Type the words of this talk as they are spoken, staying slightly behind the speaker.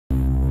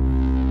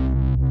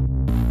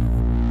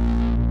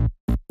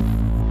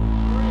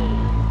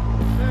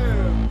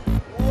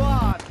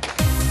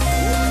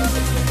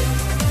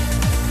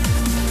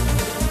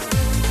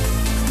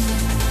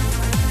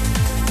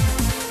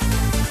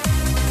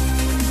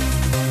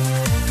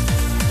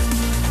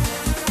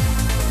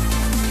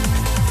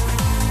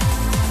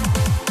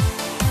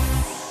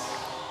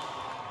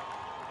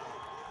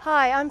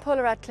Hi, I'm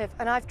Paula Radcliffe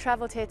and I've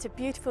travelled here to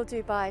beautiful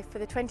Dubai for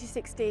the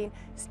 2016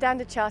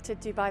 Standard Chartered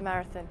Dubai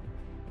Marathon.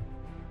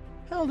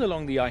 Held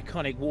along the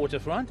iconic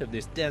waterfront of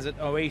this desert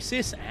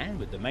oasis, and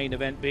with the main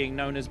event being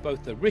known as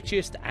both the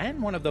richest and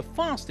one of the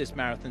fastest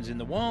marathons in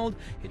the world,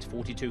 it's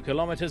 42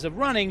 kilometres of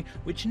running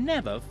which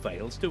never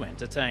fails to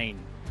entertain.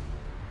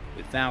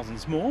 With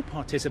thousands more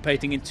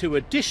participating in 2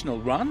 additional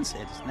runs,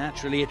 it has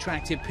naturally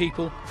attracted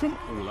people from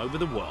all over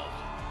the world.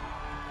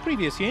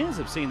 Previous years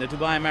have seen the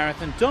Dubai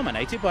Marathon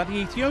dominated by the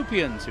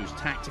Ethiopians, whose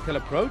tactical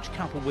approach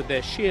coupled with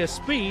their sheer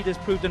speed has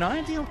proved an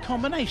ideal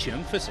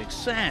combination for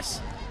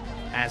success.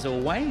 As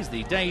always,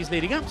 the days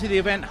leading up to the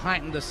event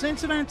heightened the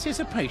sense of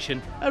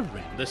anticipation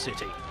around the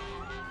city.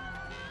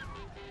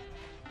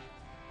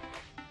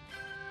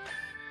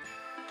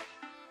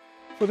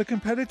 For the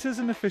competitors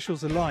and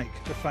officials alike,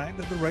 the fact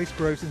that the race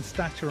grows in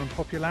stature and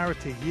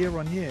popularity year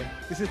on year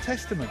is a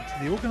testament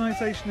to the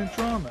organisation and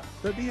drama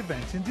that the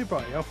event in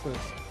Dubai offers.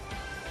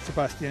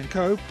 Sebastian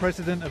Coe,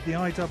 president of the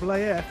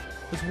IAAF,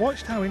 has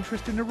watched how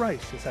interest in the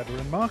race has had a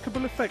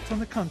remarkable effect on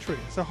the country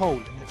as a whole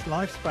in its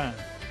lifespan.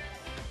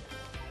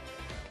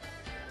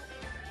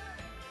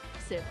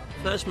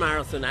 First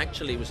marathon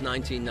actually was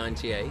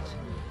 1998.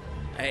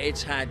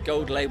 It's had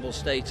gold label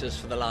status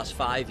for the last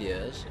 5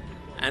 years,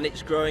 and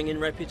it's growing in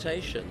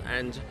reputation,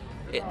 and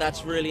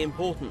that's really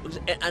important,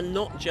 and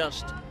not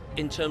just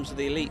in terms of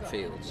the elite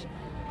fields.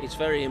 It's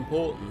very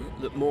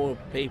important that more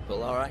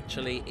people are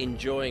actually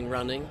enjoying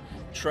running,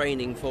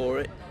 training for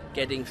it,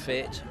 getting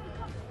fit,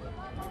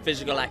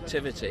 physical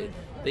activity.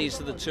 These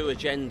are the 2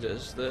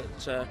 agendas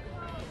that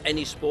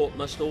any sport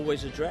must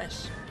always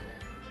address.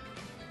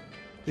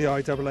 The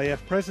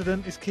IAAF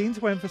president is keen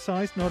to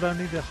emphasise not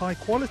only the high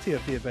quality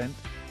of the event,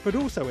 but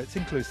also its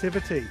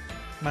inclusivity.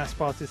 Mass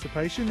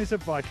participation is a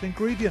vital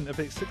ingredient of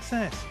its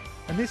success,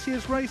 and this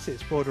year's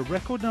races brought a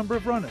record number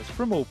of runners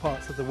from all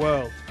parts of the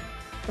world.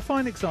 A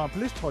fine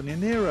example is Tonya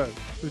Nero,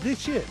 who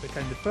this year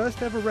became the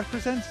first ever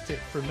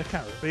representative from the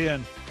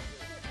Caribbean.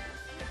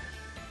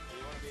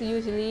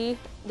 Usually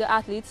the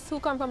athletes who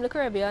come from the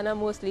Caribbean are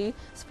mostly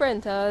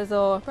sprinters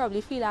or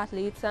probably field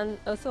athletes, and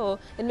so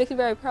it makes me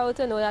very proud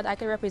to know that I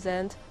can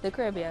represent the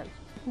Caribbean.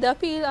 The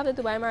appeal of the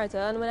Dubai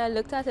Marathon, when I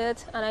looked at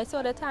it and I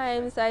saw the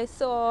times, I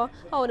saw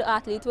how the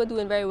athletes were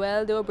doing very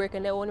well, they were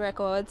breaking their own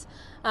records,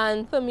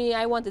 and for me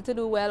I wanted to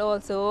do well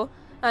also.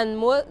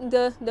 And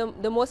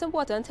the most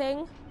important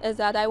thing is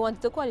that I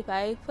wanted to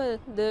qualify for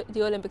the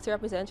Olympics to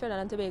represent Trinidad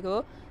and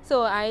Tobago,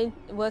 so I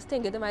was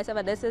thinking to myself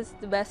that this is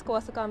the best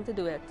course to come to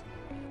do it.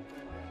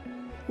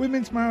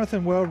 Women's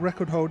marathon world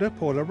record holder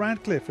Paula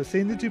Radcliffe has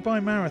seen the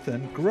Dubai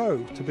Marathon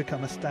grow to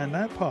become a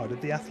standout part of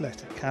the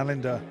athletic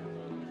calendar.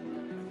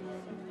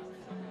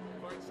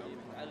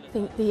 I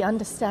think the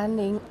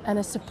understanding and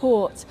a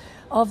support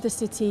of the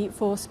city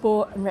for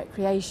sport and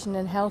recreation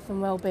and health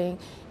and well-being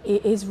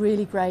is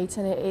really great,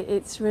 and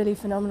it's really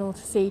phenomenal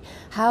to see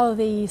how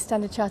the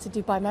Standard Chartered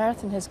Dubai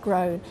Marathon has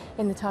grown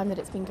in the time that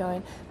it's been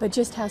going, but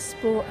just how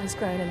sport has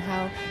grown and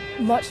how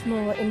much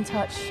more in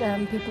touch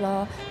people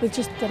are with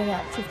just getting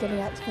active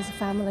as a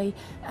family,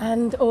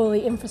 and all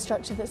the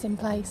infrastructure that's in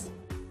place.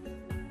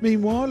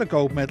 Meanwhile, a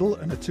gold medal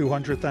and a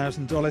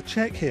 $200,000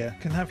 cheque here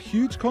can have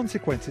huge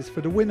consequences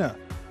for the winner,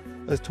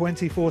 as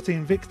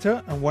 2014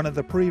 victor and one of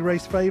the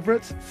pre-race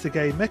favourites,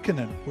 Sergei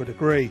Mekkonen, would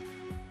agree.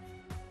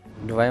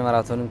 After I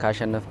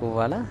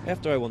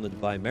won the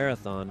Dubai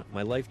Marathon,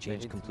 my life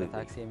changed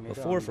completely.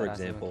 Before, for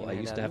example, I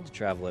used to have to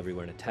travel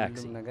everywhere in a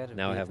taxi.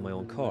 Now I have my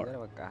own car.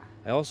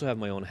 I also have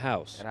my own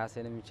house,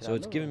 so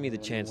it's given me the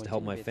chance to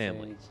help my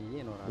family.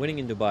 Winning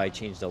in Dubai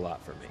changed a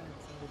lot for me.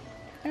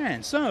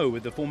 And so,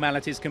 with the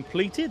formalities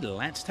completed,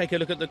 let's take a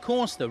look at the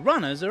course the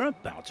runners are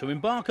about to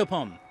embark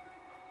upon.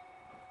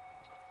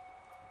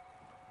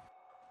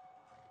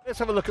 Let's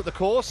have a look at the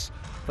course.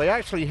 They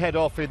actually head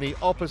off in the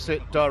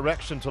opposite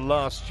direction to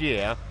last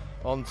year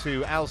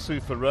onto Al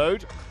Sufa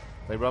Road.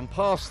 They run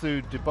past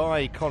through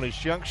Dubai College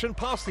Junction,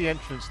 past the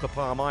entrance to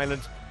Palm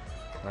Island,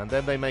 and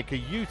then they make a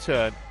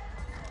U-turn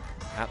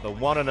at the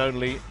one and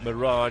only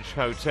Mirage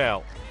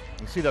Hotel. You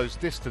can see those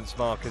distance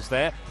markers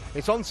there.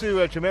 It's onto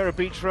Jumeirah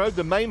Beach Road,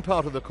 the main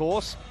part of the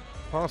course,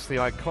 past the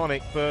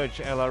iconic Burj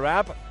Al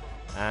Arab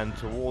and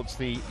towards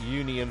the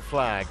Union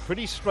flag.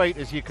 Pretty straight,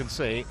 as you can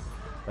see.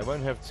 They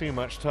won't have too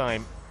much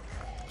time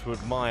to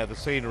admire the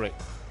scenery.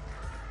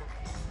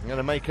 I'm going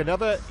to make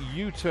another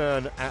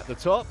U-turn at the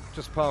top,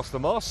 just past the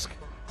mosque,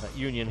 at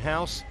Union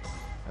House,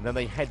 and then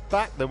they head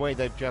back the way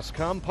they've just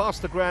come,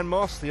 past the Grand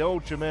Mosque, the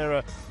old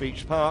Jumeirah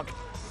Beach Park,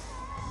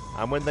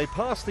 and when they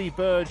pass the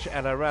Burj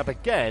Al Arab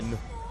again,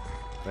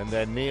 then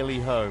they're nearly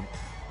home.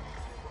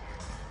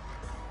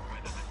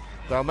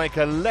 They'll make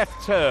a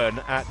left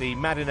turn at the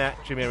Madinat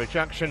Jumeirah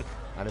Junction,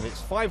 and then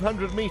it's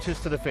 500 metres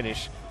to the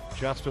finish,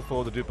 just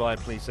before the Dubai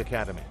Police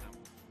Academy.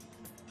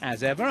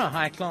 As ever, a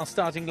high-class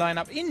starting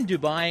lineup in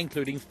Dubai,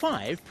 including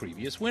 5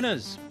 previous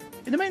winners.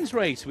 In the men's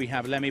race, we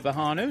have Lemmy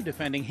Bahanu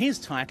defending his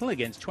title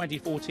against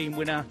 2014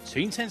 winner,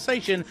 teen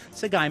sensation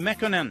Sergei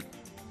Mekkonen.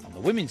 On the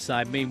women's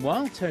side,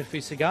 meanwhile, Teufi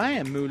Tsegay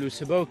and Mulu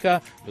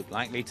Soboka look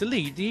likely to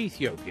lead the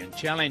Ethiopian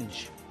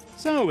challenge.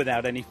 So,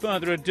 without any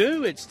further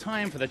ado, it's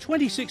time for the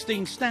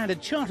 2016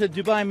 Standard Chartered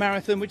Dubai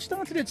Marathon, which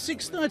started at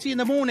 6:30 in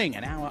the morning,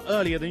 an hour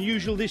earlier than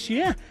usual this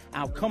year.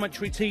 Our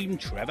commentary team,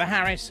 Trevor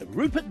Harris,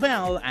 Rupert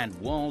Bell and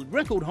world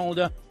record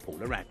holder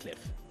Paula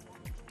Radcliffe.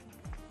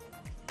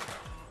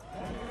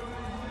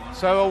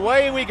 So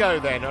away we go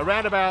then,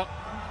 around about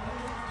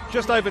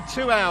just over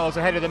 2 hours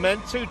ahead of the men,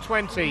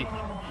 2:20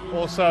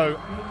 or so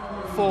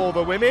for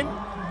the women.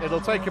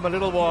 It'll take them a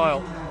little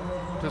while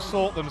to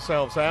sort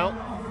themselves out,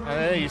 and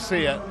there you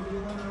see it.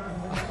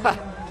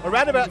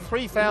 Around about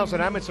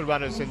 3,000 amateur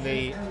runners in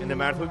the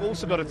marathon. We've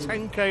also got a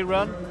 10k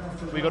run,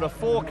 we've got a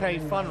 4k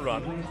fun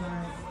run,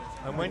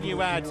 and when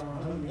you add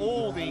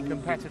all the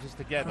competitors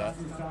together,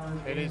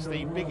 it is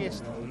the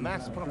biggest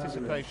mass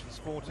participation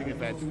sporting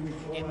event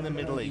in the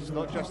Middle East,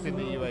 not just in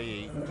the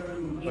UAE,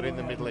 but in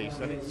the Middle East.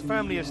 And it's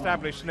firmly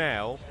established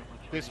now,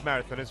 this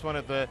marathon, as one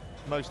of the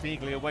most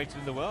eagerly awaited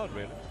in the world,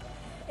 really.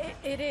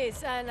 It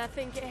is, and I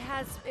think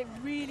it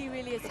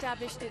really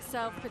established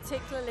itself,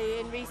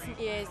 particularly in recent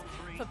years,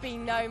 for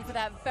being known for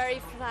that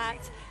very flat,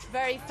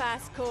 very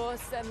fast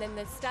course, and then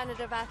the standard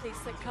of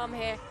athletes that come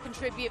here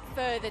contribute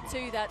further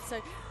to that.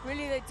 So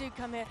really they do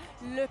come here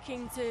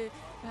looking to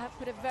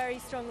put a very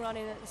strong run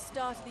in at the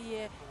start of the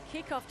year,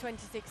 kick off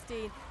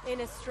 2016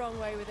 in a strong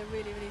way with a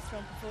really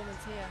strong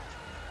performance here.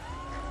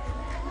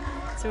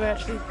 So we're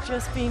actually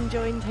just being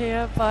joined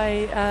here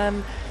by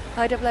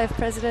IAAF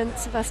President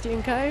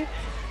Sebastian Coe.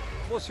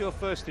 What's your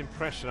first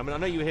impression? I mean, I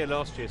know you were here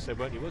last year, so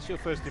weren't you? What's your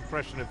first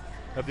impression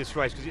of this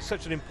race? Because it's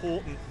such an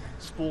important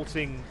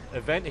sporting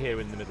event here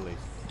in the Middle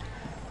East.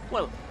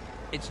 Well,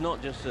 it's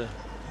not just a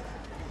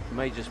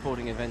major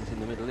sporting event in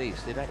the Middle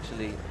East. It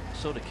actually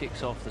sort of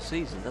kicks off the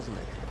season, doesn't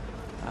it?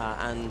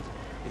 And,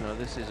 you know,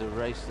 this is a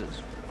race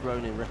that's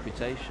grown in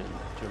reputation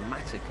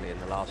dramatically in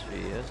the last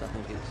few years. I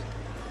think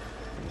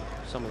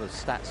it's, some of the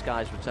stats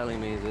guys were telling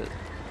me that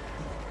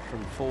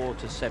from 4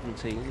 to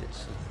 17,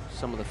 it's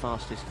some of the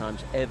fastest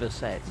times ever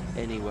set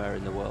anywhere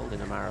in the world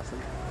in a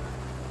marathon.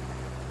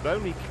 But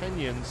only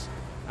Kenyans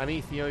and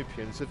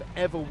Ethiopians have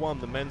ever won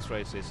the men's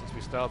races since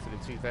we started in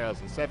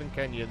 2000. 7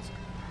 Kenyans,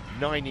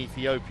 9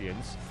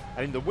 Ethiopians.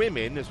 And in the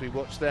women, as we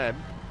watch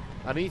them,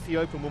 an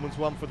Ethiopian woman's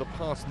won for the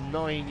past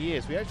 9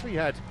 years. We actually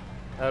had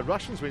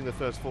Russians winning the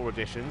first 4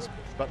 editions,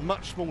 but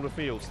much smaller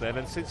fields then.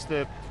 And since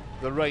the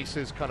race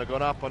has kind of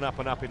gone up and up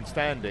and up in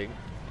standing,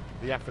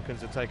 the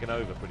Africans have taken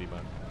over pretty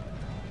much.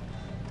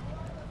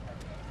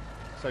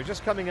 So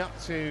just coming up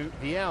to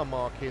the hour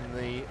mark in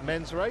the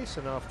men's race,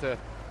 and after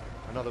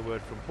another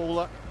word from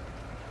Paula,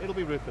 it'll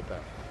be Rupert Bell.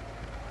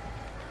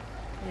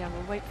 Yeah,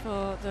 we'll wait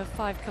for the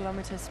 5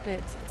 kilometre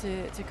split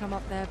to come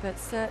up there, but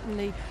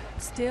certainly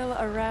still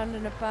around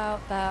and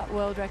about that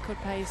world record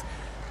pace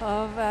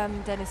of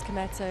Dennis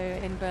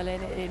Kimetto in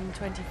Berlin in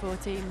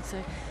 2014.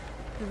 So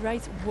the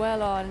race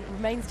well on. It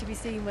remains to be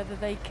seen whether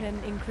they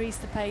can increase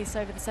the pace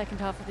over the second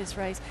half of this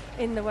race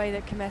in the way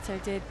that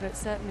Kimetto did, but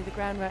certainly the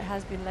groundwork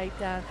has been laid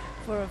down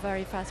for a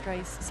very fast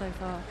race so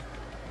far.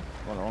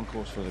 Well, they're on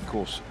course for the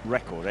course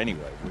record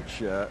anyway,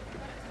 which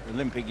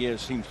Olympic years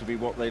seems to be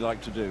what they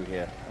like to do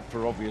here,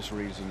 for obvious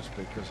reasons,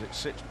 because it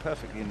sits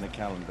perfectly in the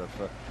calendar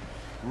for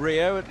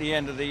Rio at the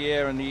end of the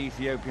year, and the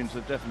Ethiopians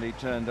have definitely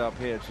turned up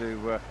here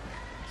to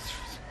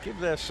give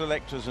their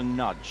selectors a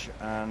nudge,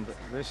 and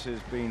this has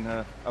been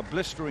a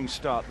blistering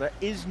start. There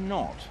is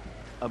not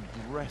a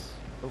breath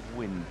of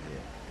wind here.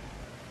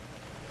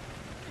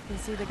 You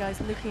see the guys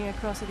looking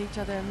across at each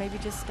other and maybe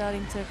just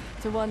starting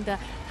to wonder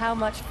how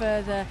much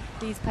further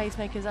these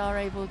pacemakers are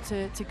able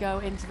to go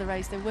into the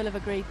race. They will have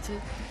agreed to,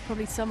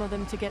 probably some of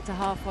them, to get to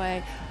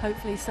halfway,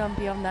 hopefully some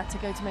beyond that to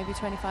go to maybe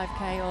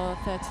 25k or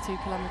 32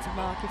 kilometre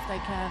mark if they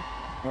can.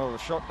 Well, the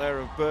shot there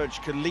of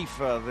Burj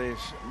Khalifa,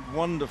 this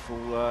wonderful,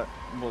 well,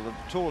 the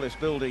tallest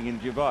building in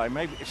Dubai.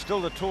 Maybe it's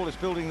still the tallest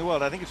building in the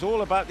world. I think it's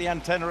all about the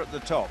antenna at the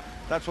top.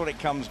 That's what it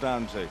comes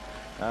down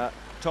to.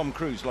 Tom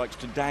Cruise likes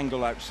to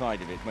dangle outside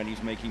of it when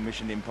he's making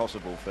Mission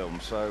Impossible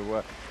films.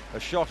 So a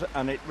shot,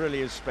 and it really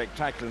is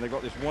spectacular. And they've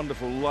got this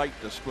wonderful light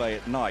display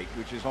at night,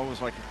 which is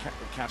almost like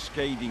a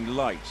cascading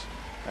light.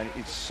 And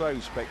it's so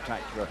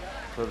spectacular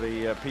for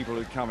the people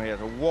who come here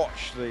to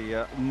watch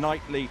the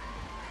nightly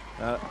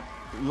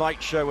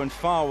light show and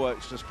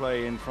fireworks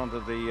display in front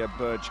of the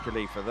Burj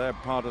Khalifa. They're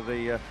part of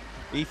the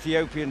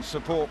Ethiopian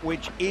support,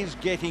 which is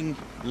getting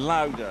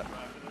louder.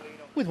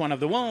 With one of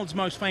the world's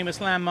most famous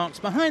landmarks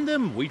behind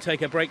them, we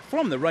take a break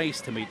from the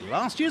race to meet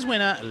last year's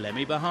winner,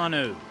 Lemmy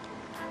Berhanu.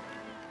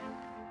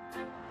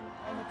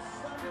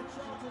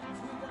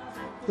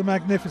 The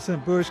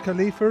magnificent Burj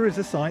Khalifa is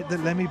a site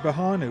that Lemmy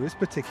Berhanu is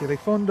particularly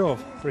fond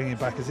of, bringing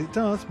back as it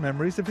does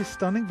memories of his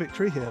stunning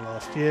victory here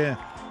last year.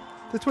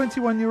 The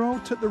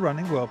 21-year-old took the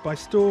running world by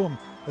storm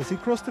as he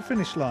crossed the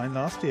finish line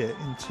last year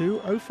in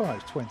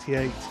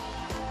 2:05:28.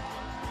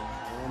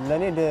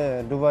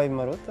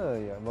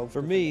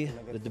 For me,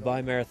 the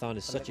Dubai Marathon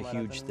is such a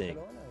huge thing,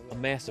 a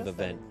massive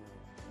event.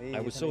 I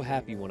was so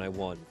happy when I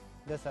won.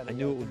 I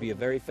knew it would be a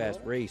very fast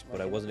race,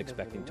 but I wasn't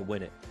expecting to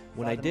win it.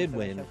 When I did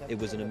win, it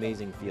was an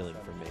amazing feeling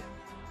for me.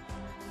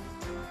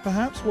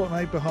 Perhaps what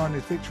made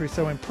Behanu's victory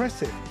so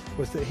impressive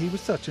was that he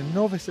was such a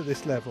novice at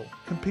this level,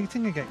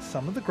 competing against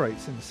some of the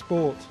greats in the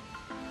sport.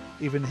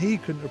 Even he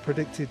couldn't have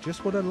predicted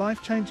just what a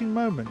life-changing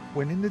moment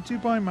winning the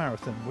Dubai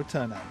Marathon would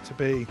turn out to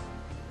be.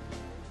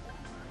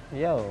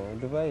 In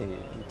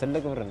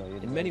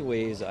many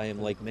ways, I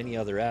am like many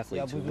other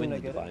athletes who win the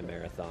Dubai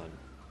Marathon.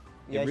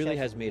 It really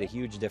has made a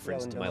huge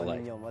difference to my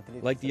life.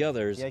 Like the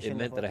others, it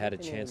meant that I had a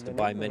chance to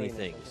buy many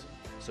things,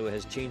 so it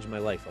has changed my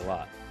life a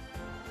lot.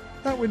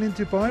 That win in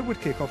Dubai would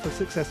kick off a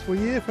successful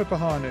year for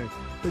Behanu,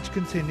 which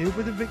continued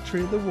with a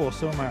victory at the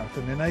Warsaw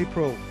Marathon in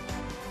April.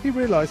 He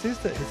realises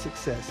that his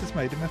success has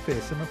made him a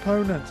fearsome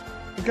opponent,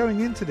 and going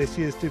into this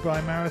year's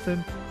Dubai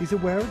Marathon, he's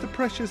aware of the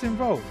pressures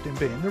involved in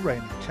being the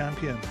reigning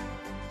champion.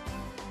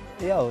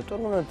 I know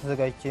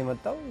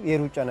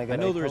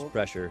there is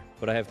pressure,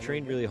 but I have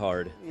trained really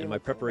hard, and my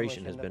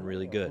preparation has been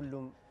really good,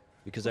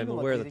 because I'm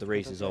aware that the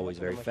race is always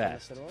very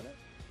fast.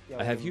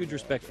 I have huge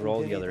respect for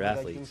all the other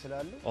athletes.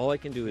 All I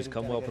can do is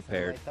come well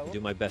prepared and do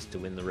my best to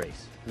win the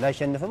race. The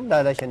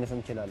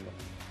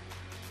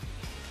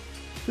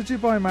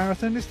Dubai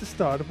Marathon is the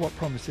start of what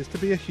promises to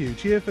be a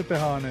huge year for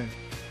Behanu.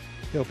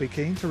 He'll be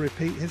keen to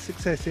repeat his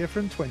success here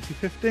from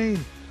 2015,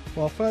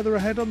 while further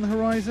ahead on the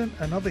horizon,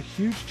 another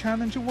huge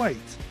challenge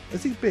awaits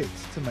as he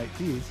bids to make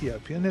the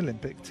Ethiopian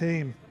Olympic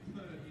team.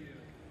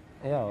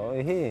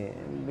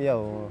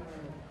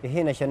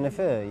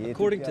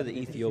 According to the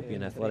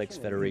Ethiopian Athletics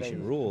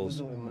Federation rules,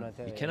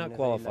 you cannot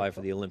qualify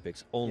for the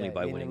Olympics only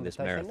by winning this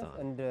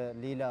marathon.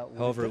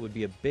 However, it would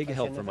be a big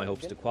help for my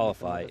hopes to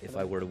qualify if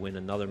I were to win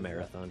another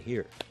marathon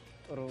here.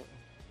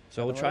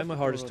 So I will try my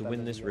hardest to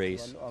win this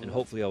race, and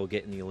hopefully I will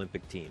get in the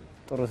Olympic team.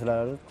 For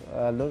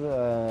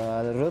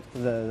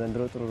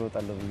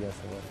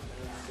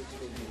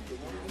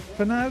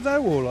now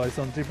though, all eyes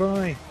on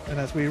Dubai, and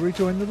as we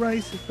rejoin the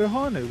race,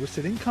 Behanu was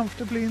sitting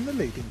comfortably in the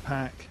leading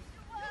pack.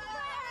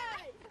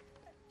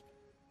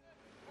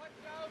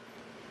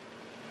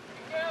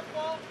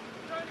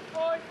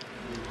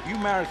 You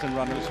marathon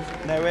runners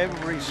know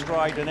every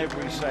stride and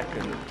every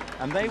second,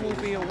 and they will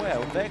be aware.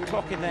 Their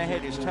clock in their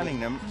head is telling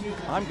them,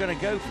 "I'm going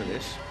to go for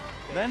this."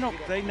 They're not.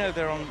 They know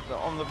they're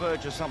on the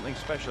verge of something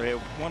special here.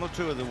 One or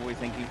two of them will be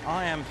thinking,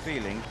 "I am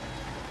feeling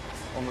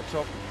on the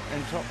top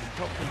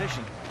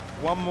position."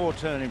 One more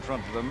turn in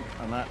front of them,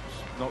 and that's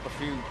not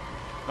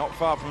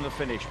far from the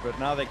finish. But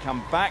now they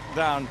come back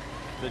down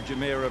the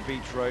Jumeirah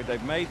Beach Road.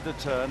 They've made the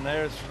turn.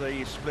 There's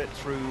the split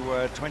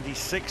through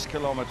 26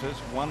 kilometers,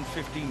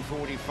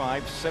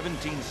 1:15:45,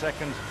 17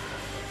 seconds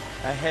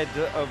ahead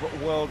of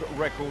world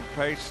record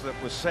pace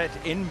that was set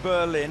in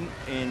Berlin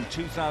in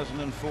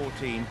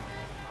 2014.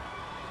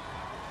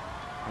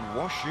 And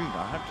Washun,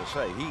 I have to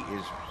say,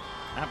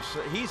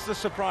 he's the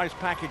surprise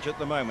package at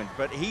the moment,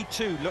 but he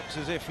too looks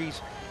as if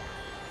he's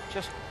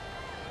just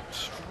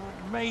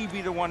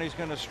maybe the one who's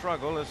going to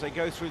struggle as they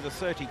go through the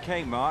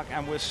 30k mark,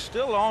 and we're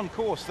still on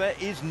course. There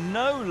is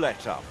no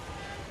let up.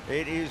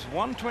 It is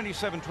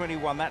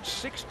 1:27:21. That's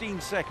 16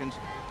 seconds.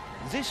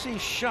 This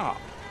is sharp.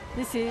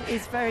 This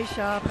is very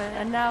sharp,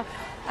 and now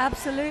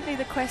absolutely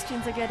the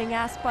questions are getting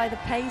asked by the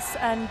pace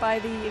and by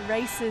the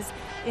racers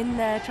in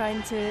there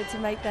trying to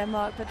make their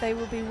mark, but they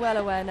will be well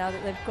aware now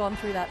that they've gone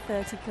through that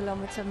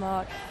 30-kilometer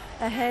mark.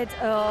 Ahead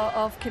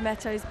of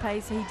Kimeto's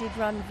pace, he did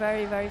run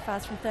very, very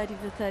fast from 30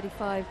 to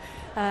 35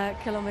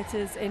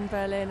 kilometers in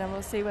Berlin, and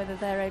we'll see whether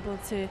they're able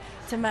to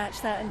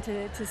match that and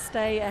to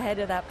stay ahead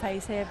of that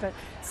pace here. But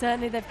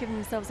certainly they've given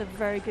themselves a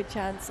very good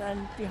chance,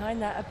 and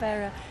behind that,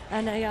 Abera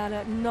and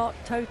Ayala not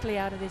totally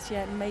out of this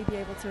yet, and may be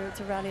able to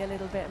rally a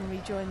little bit and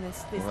rejoin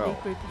this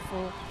lead group of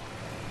four.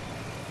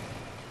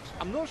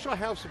 I'm not sure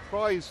how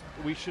surprised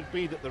we should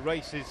be that the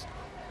race is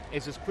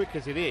as quick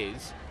as it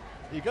is.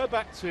 You go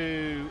back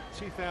to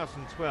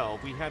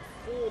 2012, we had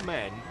 4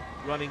 men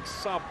running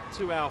sub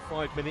 2 hour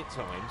 5 minute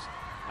times,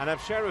 and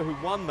Abshera, who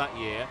won that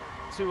year,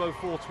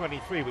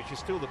 2:04:23, which is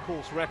still the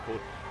course record.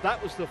 That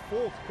was the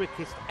 4th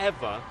quickest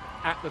ever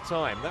at the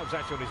time. That was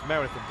actually on his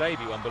marathon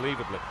debut,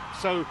 unbelievably.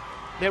 So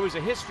there was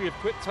a history of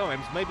quick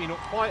times, maybe not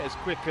quite as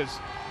quick as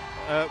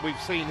we've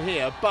seen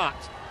here, but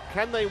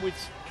can they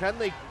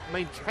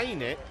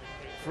maintain it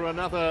for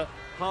another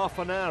half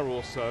an hour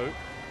or so?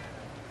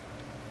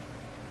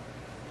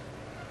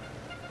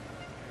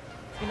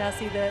 You now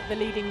see the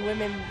leading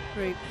women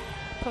group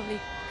probably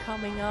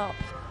coming up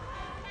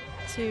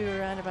to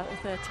around about the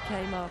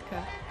 30k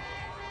marker.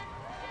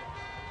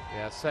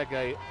 Yeah,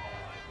 Sege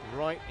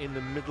right in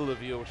the middle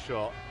of your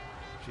shot.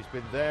 She's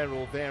been there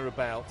or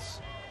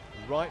thereabouts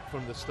right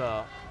from the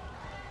start.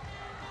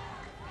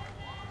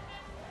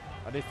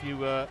 And if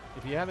you're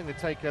having to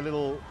take a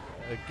little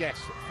guess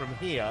from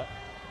here,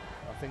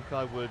 I think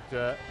I would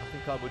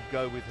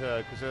go with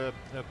her, because her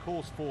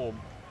course form,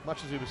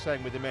 much as we were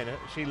saying with the men,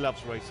 she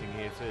loves racing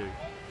here too.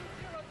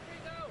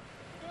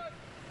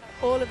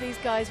 All of these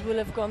guys will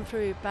have gone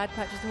through bad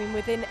patches. I mean,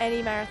 within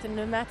any marathon,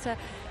 no matter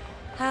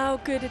how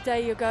good a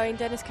day you're going.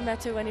 Dennis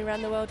Kimetto, when he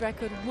ran the world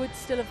record, would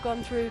still have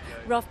gone through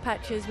rough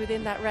patches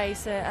within that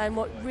race, and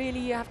what really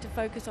you have to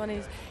focus on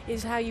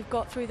is how you've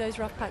got through those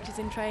rough patches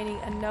in training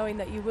and knowing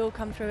that you will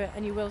come through it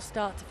and you will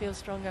start to feel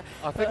stronger.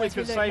 I think we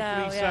can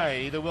safely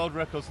say the world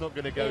record's not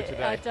going to go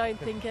today. I don't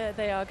think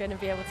they are going to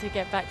be able to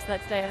get back to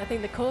that today. I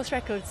think the course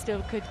record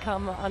still could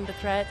come under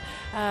threat,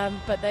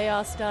 but they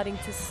are starting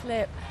to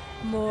slip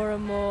more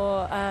and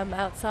more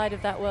outside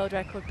of that world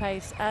record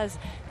pace as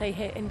they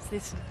hit into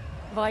this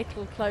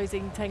vital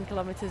closing 10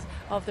 kilometres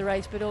of the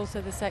race, but also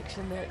the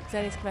section that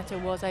Dennis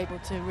Kimetto was able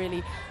to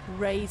really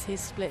raise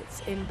his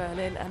splits in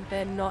Berlin, and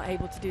they're not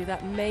able to do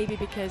that, maybe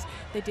because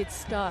they did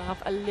start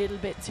off a little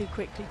bit too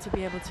quickly to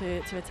be able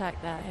to attack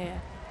that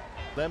here.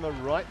 Them are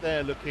right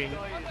there looking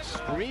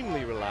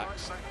extremely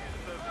relaxed.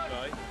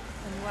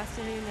 And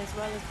Wasserhun as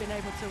well has been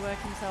able to work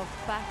himself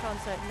back on,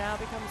 so it now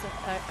becomes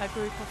a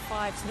group of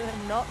 5, so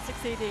they're not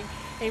succeeding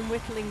in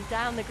whittling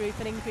down the group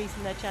and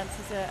increasing their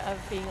chances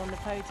of being on the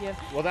podium.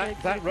 Well,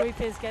 the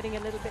group is getting a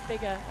little bit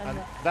bigger. And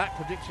that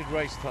predicted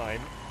race time,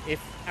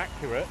 if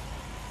accurate,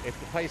 if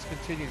the pace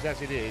continues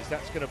as it is,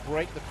 that's going to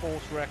break the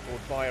course record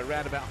by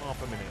around about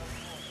half a minute.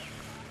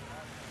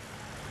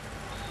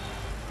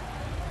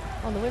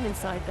 On the women's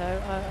side,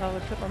 though, I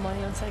would put my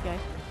money on Sergei.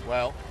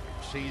 Well,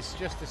 she's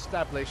just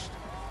established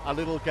a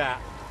little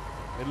gap.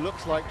 It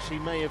looks like she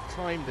may have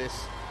timed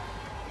this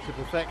to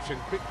perfection.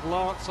 Quick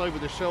glance over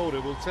the shoulder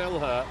will tell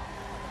her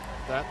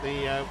that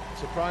the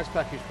surprise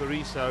package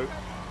Bariso,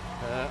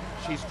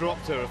 she's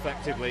dropped her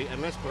effectively.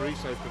 Unless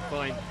Bariso can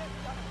find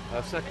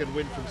a second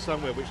win from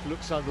somewhere, which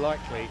looks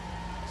unlikely,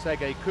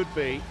 Sergei could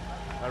be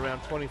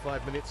around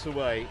 25 minutes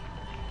away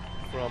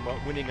from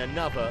winning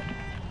another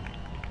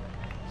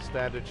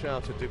Standard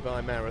Chartered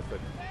Dubai Marathon.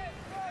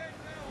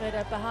 But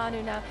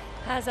Bahanu now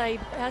has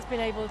been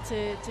able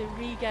to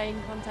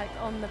regain contact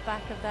on the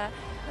back of that,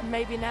 and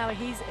maybe now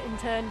he's in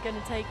turn going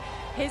to take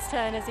his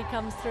turn as he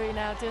comes through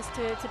now, just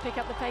to pick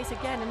up the pace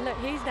again. And look,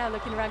 he's now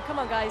looking around. Come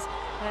on, guys.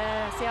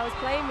 See, I was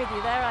playing with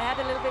you there. I had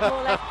a little bit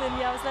more left than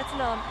I was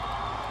letting on.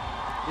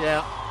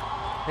 Yeah,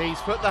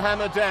 he's put the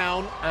hammer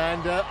down,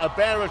 and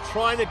Abera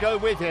trying to go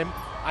with him,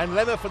 and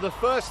Lemmer for the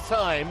first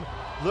time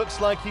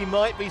looks like he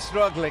might be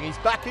struggling. He's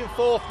back and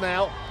forth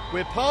now.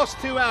 We're past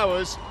 2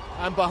 hours,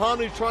 and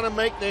Bahanu trying to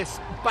make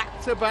this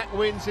back-to-back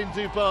wins in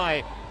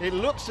Dubai. It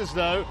looks as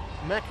though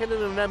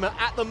Mäkinen and Lemmer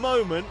at the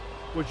moment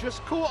were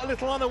just caught a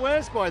little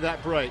unawares by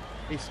that break.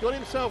 He's got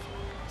himself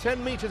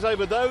 10 metres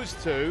over those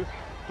two,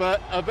 but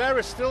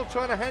Abera's still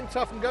trying to hang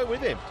tough and go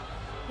with him.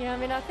 Yeah, I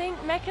mean, I think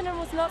Mäkinen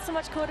was not so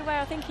much caught away.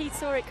 I think he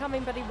saw it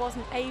coming, but he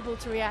wasn't able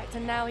to react,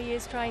 and now he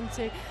is trying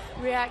to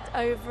react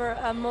over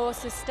a more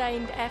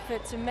sustained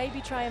effort to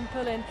maybe try and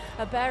pull in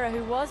Abera,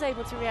 who was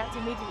able to react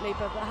immediately,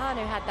 but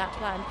Bahanu had that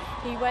plan.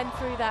 He went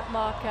through that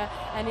marker,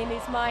 and in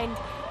his mind,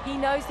 he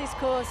knows this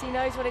course, he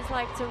knows what it's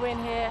like to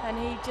win here, and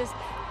he just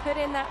put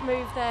in that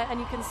move there, and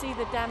you can see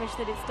the damage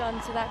that it's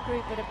done to that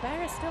group, but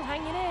Abera's still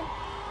hanging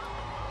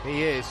in.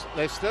 He is.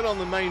 They're still on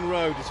the main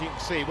road, as you can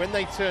see. When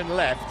they turn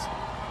left,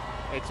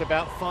 it's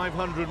about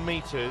 500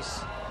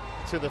 metres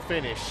to the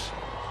finish.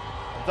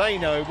 They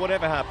know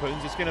whatever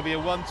happens, it's going to be a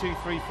 1, 2,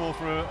 3, 4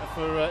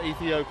 for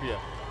Ethiopia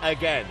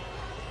again.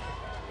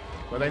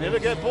 But they never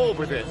get bored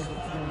with it.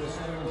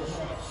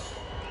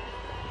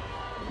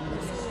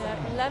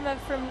 Lemmer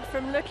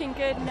from looking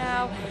good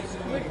now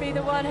would be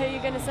the one who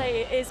you're going to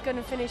say is going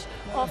to finish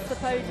off the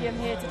podium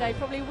here today.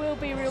 Probably will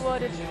be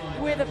rewarded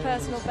with a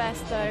personal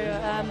best though,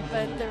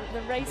 but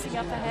the racing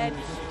up ahead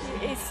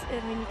is,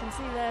 I mean, you can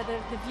see there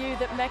the view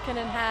that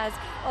Mäkinen has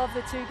of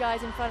the two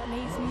guys in front, and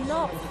he's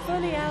not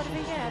fully out of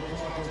it yet.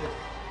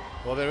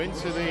 Well, they're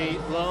into the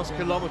last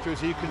kilometre,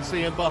 as you can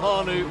see, and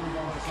Bahanu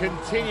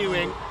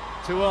continuing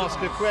to ask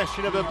a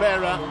question of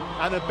Abera,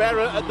 and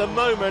Abera at the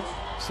moment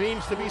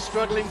seems to be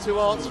struggling to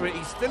answer it.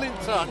 He's still in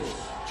touch,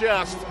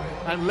 just,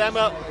 and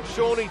Lemmer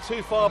surely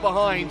too far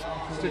behind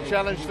to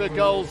challenge for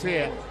gold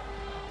here.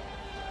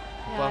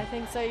 Yeah, I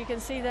think so. You can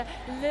see the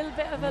little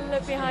bit of a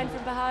look behind from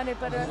Bahanu,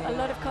 but a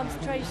lot of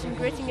concentration,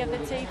 gritting of the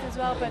teeth as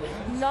well, but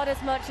not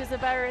as much as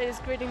Abera is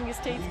gritting his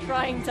teeth,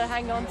 trying to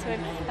hang on to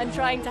him and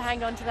trying to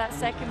hang on to that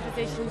second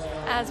position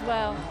as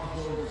well.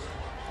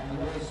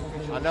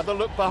 Another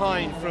look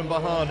behind from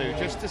Bahanu,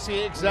 just to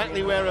see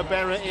exactly where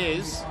Abera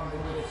is.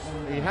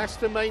 He has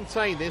to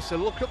maintain this, so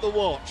look at the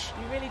watch.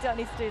 You really don't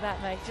need to do that,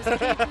 mate. Just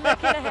keep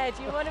looking ahead.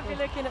 You want to be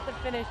looking at the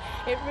finish.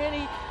 It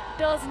really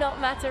does not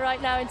matter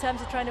right now in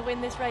terms of trying to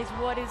win this race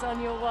what is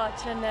on your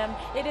watch, and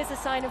it is a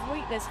sign of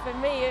weakness for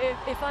me.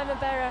 If I'm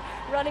Abera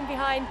running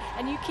behind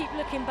and you keep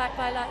looking back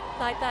by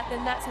like that,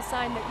 then that's a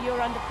sign that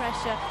you're under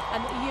pressure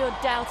and that you're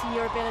doubting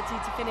your ability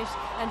to finish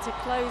and to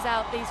close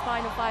out these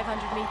final 500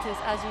 metres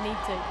as you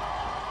need to.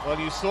 Well,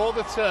 you saw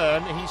the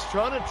turn. He's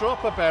trying to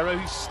drop Abera,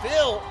 who's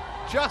still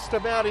just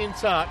about in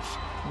touch,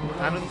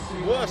 and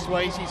in worse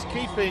ways he's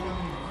keeping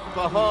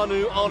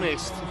Bahanu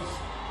honest.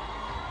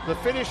 The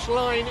finish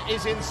line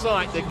is in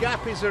sight. The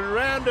gap is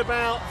around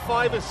about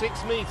 5 or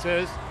 6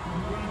 metres.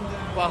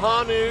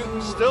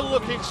 Bahanu still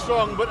looking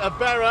strong, but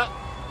Abera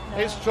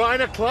is trying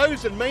to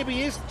close and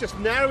maybe is just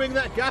narrowing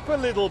that gap a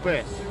little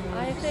bit.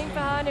 I think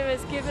Bahanu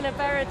has given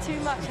Abera too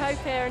much hope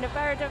here, and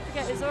Abera, don't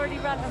forget, has already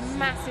run a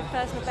massive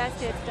personal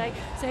best here today,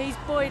 so he's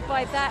buoyed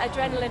by that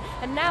adrenaline.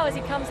 And now as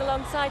he comes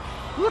alongside,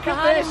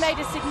 Bahanu made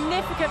a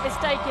significant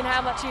mistake in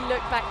how much he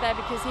looked back there,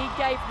 because he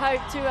gave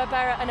hope to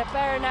Abera, and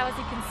Abera now, as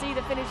he can see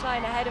the finish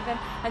line ahead of him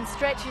and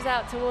stretches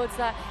out towards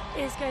that,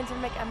 is going to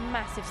make a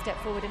massive step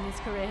forward in his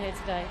career here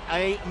today.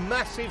 A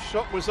massive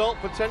shock result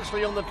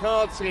potentially on the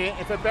cards here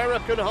if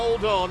Abera can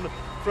hold on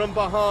from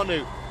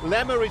Bahanu.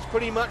 Lemmer is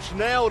pretty much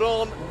nailed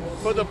on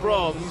for the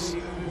bronze,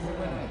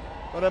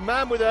 but a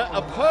man with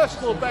a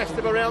personal best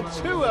of around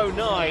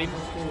 2:09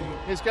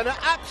 is going to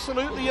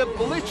absolutely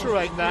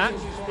obliterate that.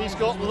 He's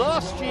got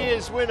last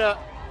year's winner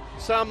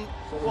some,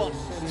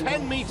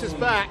 10 metres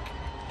back,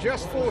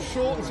 just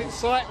foreshortens it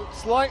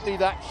slightly,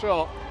 that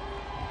shot.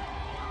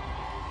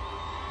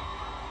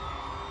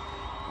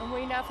 And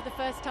we now, for the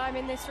first time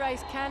in this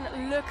race, can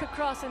look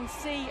across and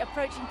see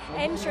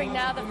entering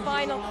now the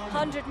final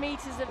 100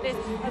 metres of this.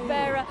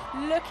 Abera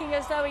looking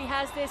as though he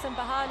has this, and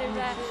Bahanu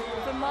there,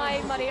 for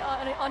my money,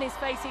 on his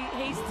face,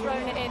 he's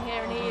thrown it in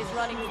here, and he is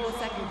running for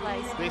second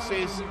place. This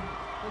is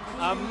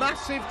a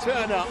massive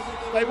turn up.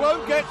 They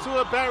won't get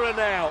to Abera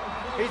now.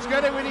 He's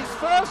going to win his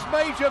first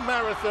major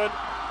marathon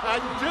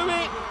and do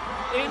it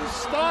in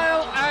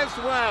style as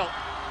well.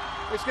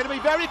 It's going to be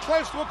very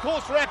close to a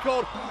course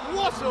record.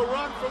 What a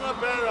run from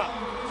Abera.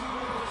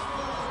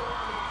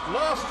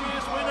 Last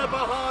year's winner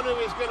Bahanu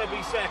is going to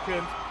be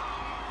second.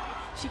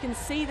 She can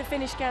see the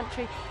finish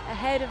gantry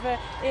ahead of her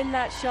in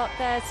that shot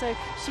there, so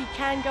she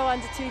can go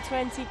under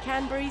 220.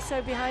 Can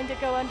Bariso behind her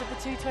go under the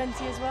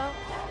 220 as well?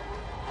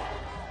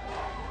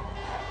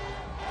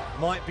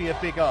 Might be a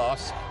big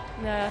ask.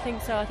 No, I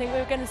think so. I think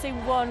we're going to see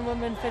one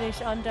woman finish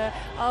under.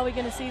 Are we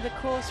going to see the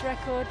course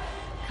record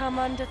come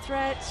under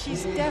threat?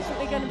 She's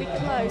definitely going to be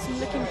close, and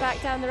looking back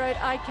down the road,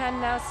 I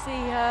can now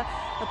see her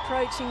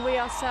approaching. We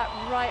are sat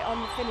right on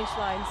the finish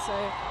line, so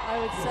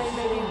I would say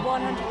maybe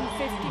 150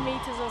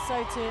 metres or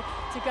so to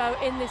go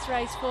in this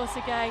race for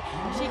Tsegay.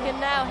 She can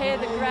now hear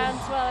the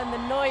groundswell and the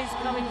noise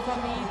coming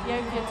from the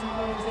Ethiopian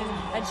supporters,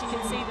 and she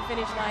can see the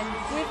finish line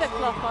with a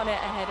clock on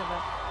it ahead of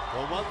her.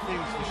 Well, one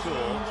thing's for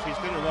sure,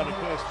 she's going to run a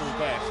personal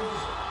best.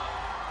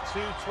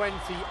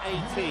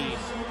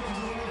 2:20.18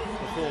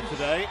 before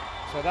today,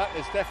 so that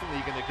is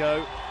definitely going to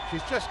go.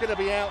 She's just going to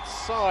be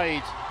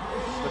outside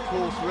the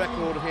course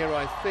record here,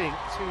 I think,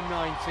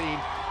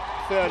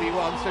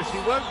 2:19.31, so she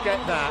won't get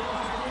that.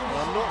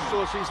 And I'm not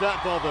sure she's that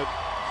bothered.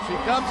 She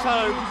comes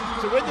home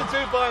to win the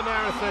Dubai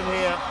Marathon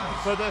here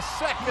for the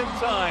second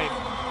time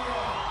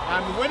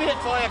and win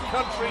it by a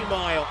country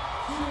mile.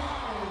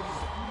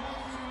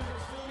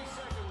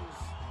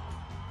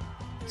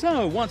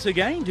 So, once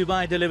again,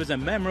 Dubai delivers a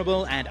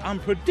memorable and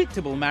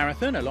unpredictable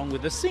marathon along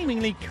with the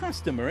seemingly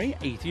customary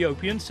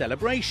Ethiopian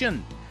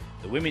celebration.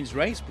 The women's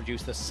race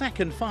produced the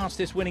second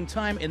fastest winning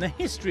time in the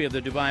history of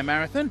the Dubai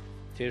Marathon.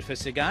 Tirfa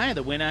Tsegay,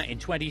 the winner in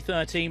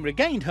 2013,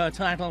 regained her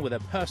title with a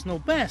personal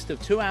best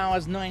of 2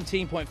 hours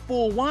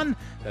 19.41.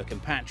 Her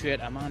compatriot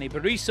Amani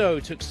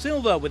Bariso took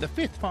silver with the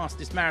fifth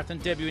fastest marathon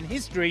debut in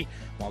history,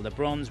 while the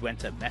bronze went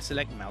to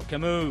Meselek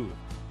Malkamu.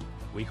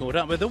 We caught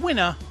up with the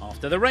winner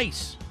after the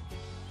race.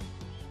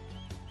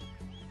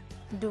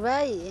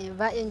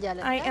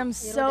 I am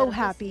so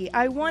happy.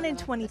 I won in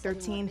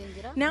 2013.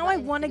 Now I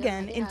won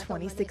again in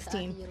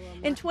 2016.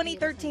 In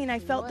 2013, I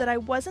felt that I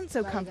wasn't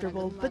so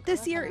comfortable, but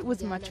this year it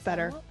was much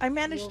better. I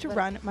managed to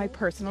run my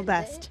personal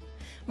best.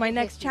 My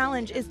next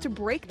challenge is to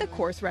break the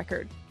course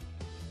record.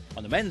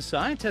 On the men's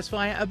side,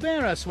 Tesfaye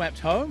Abera swept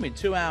home in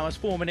 2 hours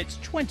 4 minutes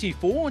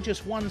 24,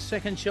 just 1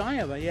 second shy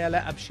of Ayala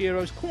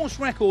Abshiro's course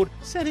record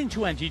set in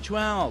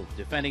 2012.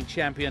 Defending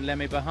champion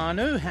Lemi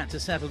Bahanu had to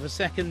settle for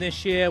second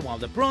this year, while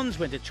the bronze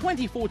went to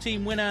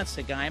 2014 winner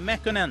Tsegay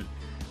Mekonnen.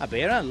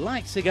 Abera,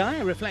 like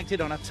Tsegay,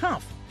 reflected on a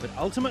tough but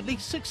ultimately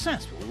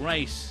successful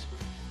race.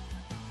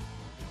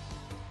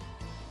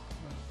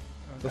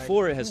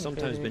 Before, it has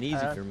sometimes been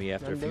easy for me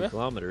after a few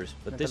kilometers,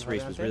 but this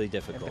race was really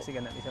difficult.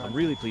 I'm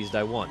really pleased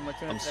I won.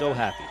 I'm so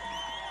happy.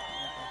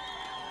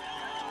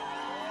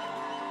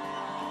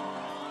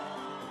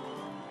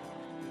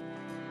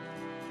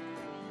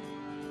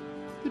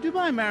 The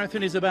Dubai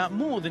Marathon is about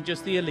more than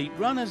just the elite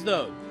runners,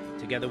 though.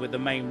 Together with the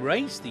main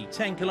race, the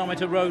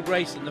 10-kilometre road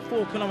race and the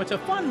 4-kilometre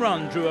fun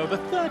run drew over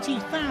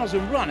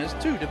 30,000 runners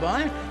to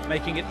Dubai,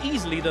 making it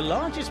easily the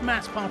largest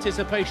mass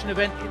participation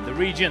event in the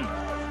region.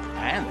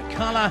 And the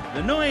colour,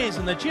 the noise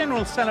and the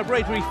general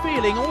celebratory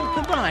feeling all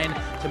combine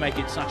to make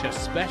it such a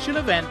special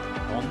event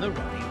on the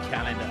running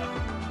calendar.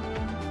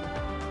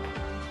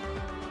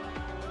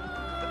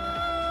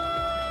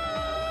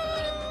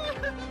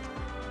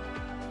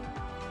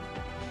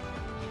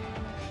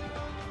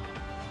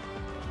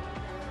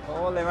 The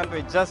whole event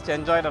we just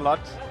enjoyed a lot.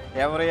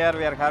 Every year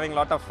we are having a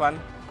lot of fun.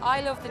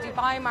 I love the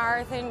Dubai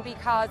Marathon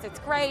because it's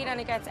great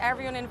and it gets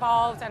everyone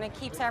involved and it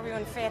keeps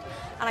everyone fit,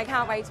 and I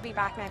can't wait to be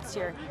back next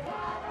year.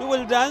 You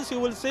will dance, you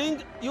will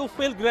sing, you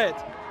feel great.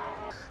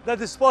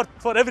 That is sport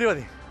for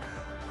everybody.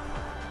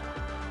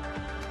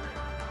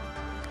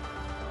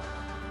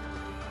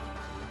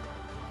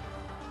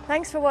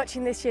 Thanks for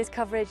watching this year's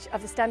coverage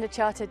of the Standard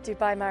Chartered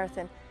Dubai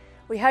Marathon.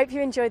 We hope you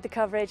enjoyed the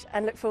coverage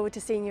and look forward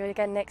to seeing you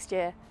again next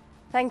year.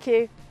 Thank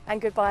you and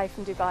goodbye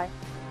from Dubai.